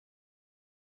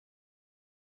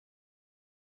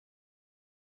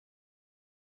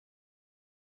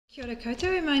Kia ora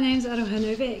koutou, my name's Aroha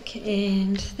Novak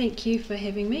and thank you for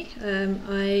having me.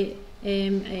 I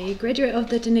am a graduate of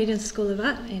the Dunedin School of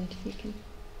Art and you can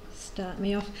start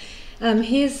me off.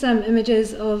 Here's some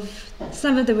images of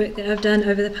some of the work that I've done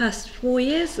over the past 4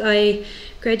 years. I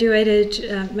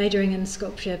graduated majoring in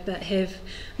sculpture but have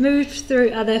moved through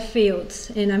other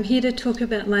fields, and I'm here to talk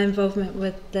about my involvement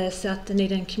with the South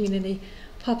Dunedin Community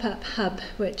Pop-Up Hub,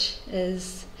 which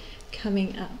is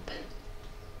coming up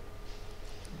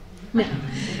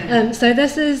now. So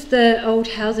this is the old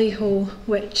housing hall,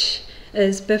 which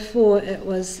is before it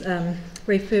was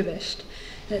refurbished.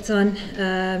 It's on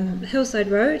Hillside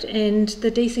Road, and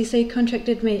the DCC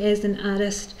contracted me as an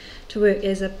artist to work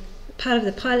as a part of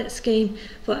the pilot scheme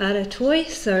for Ara Toi.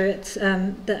 So it's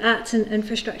the arts and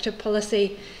infrastructure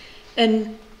policy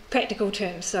in practical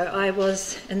terms. So I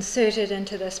was inserted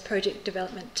into this project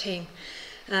development team.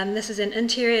 This is an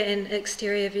interior and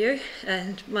exterior view,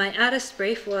 and my artist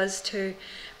brief was to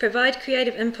provide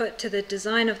creative input to the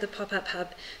design of the pop-up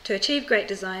hub to achieve great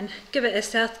design, give it a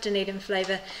South Dunedin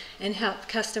flavour and help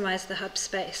customise the hub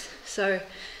space. So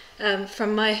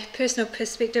from my personal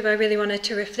perspective, I really wanted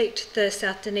to reflect the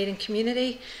South Dunedin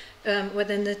community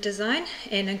within the design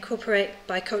and incorporate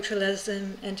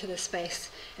biculturalism into the space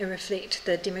and reflect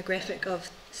the demographic of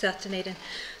South Dunedin.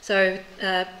 So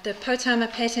the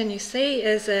potama pattern you see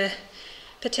is a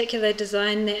particular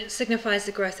design that signifies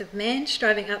the growth of man,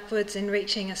 striving upwards and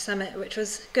reaching a summit, which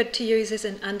was good to use as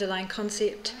an underlying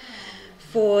concept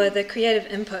for the creative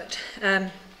input.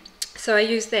 So I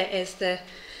used that as the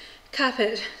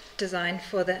carpet design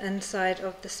for the inside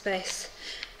of the space.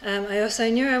 I also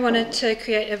knew I wanted to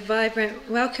create a vibrant,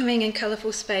 welcoming and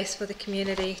colourful space for the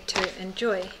community to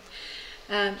enjoy.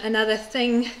 Another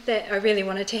thing that I really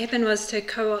wanted to happen was to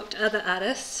co-opt other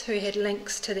artists who had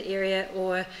links to the area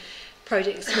or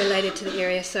projects related to the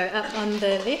area. So up on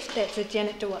the left, that's a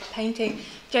Janet DeWatt painting,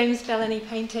 James Bellany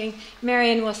painting,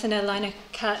 Marion Wassenaar liner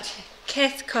cut,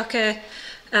 Kath Cocker,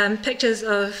 pictures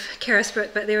of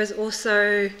Carisbrook, but there was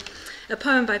also a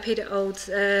poem by Peter Olds,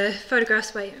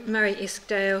 photographs by Murray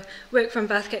Eskdale, work from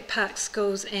Bathgate Park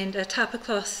schools, and a tapa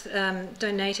cloth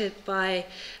donated by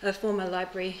a former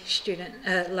library student,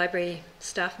 library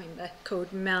staff member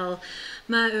called Mel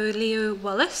Mauliu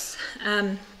Wallace.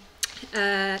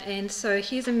 And so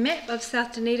here's a map of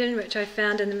South Dunedin, which I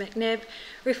found in the McNabb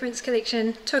reference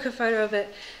collection, took a photo of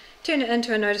it, turned it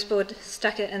into a notice board,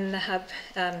 stuck it in the hub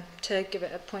to give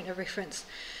it a point of reference.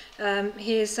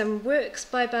 Here's some works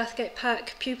by Bathgate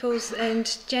Park pupils,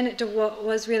 and Janet DeWatt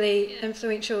was really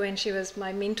influential, and she was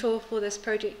my mentor for this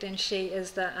project, and she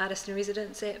is the artist in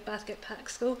residence at Bathgate Park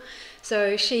School.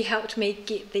 So she helped me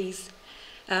get these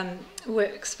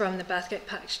works from the Bathgate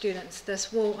Park students.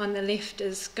 This wall on the left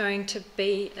is going to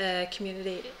be a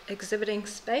community exhibiting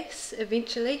space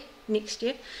eventually next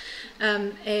year,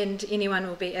 and anyone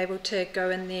will be able to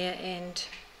go in there and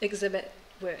exhibit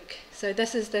work. So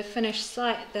this is the finished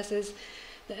site. This is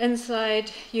the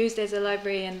inside used as a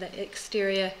library, and the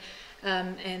exterior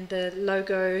and the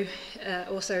logo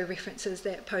also references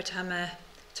that potama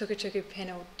tukutuku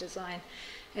panel design.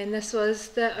 And this was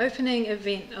the opening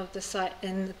event of the site,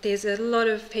 and there's a lot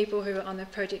of people who are on the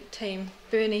project team.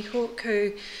 Bernie Hawke,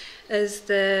 who is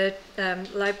the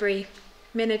library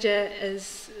manager,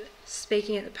 is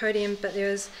speaking at the podium, but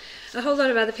there's a whole lot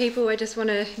of other people. I just want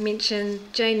to mention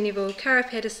Jane Neville, Cara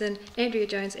Patterson, Andrea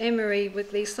Jones, Anne-Marie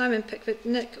Wigley, Simon Pickford,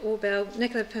 Nick Orbell,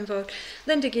 Nicola Pinvold,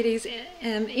 Linda Geddes,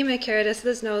 Emma Carradis,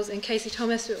 Liz Knowles and Casey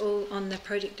Thomas were all on the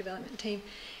project development team,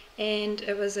 and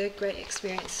it was a great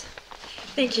experience.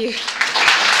 Thank you.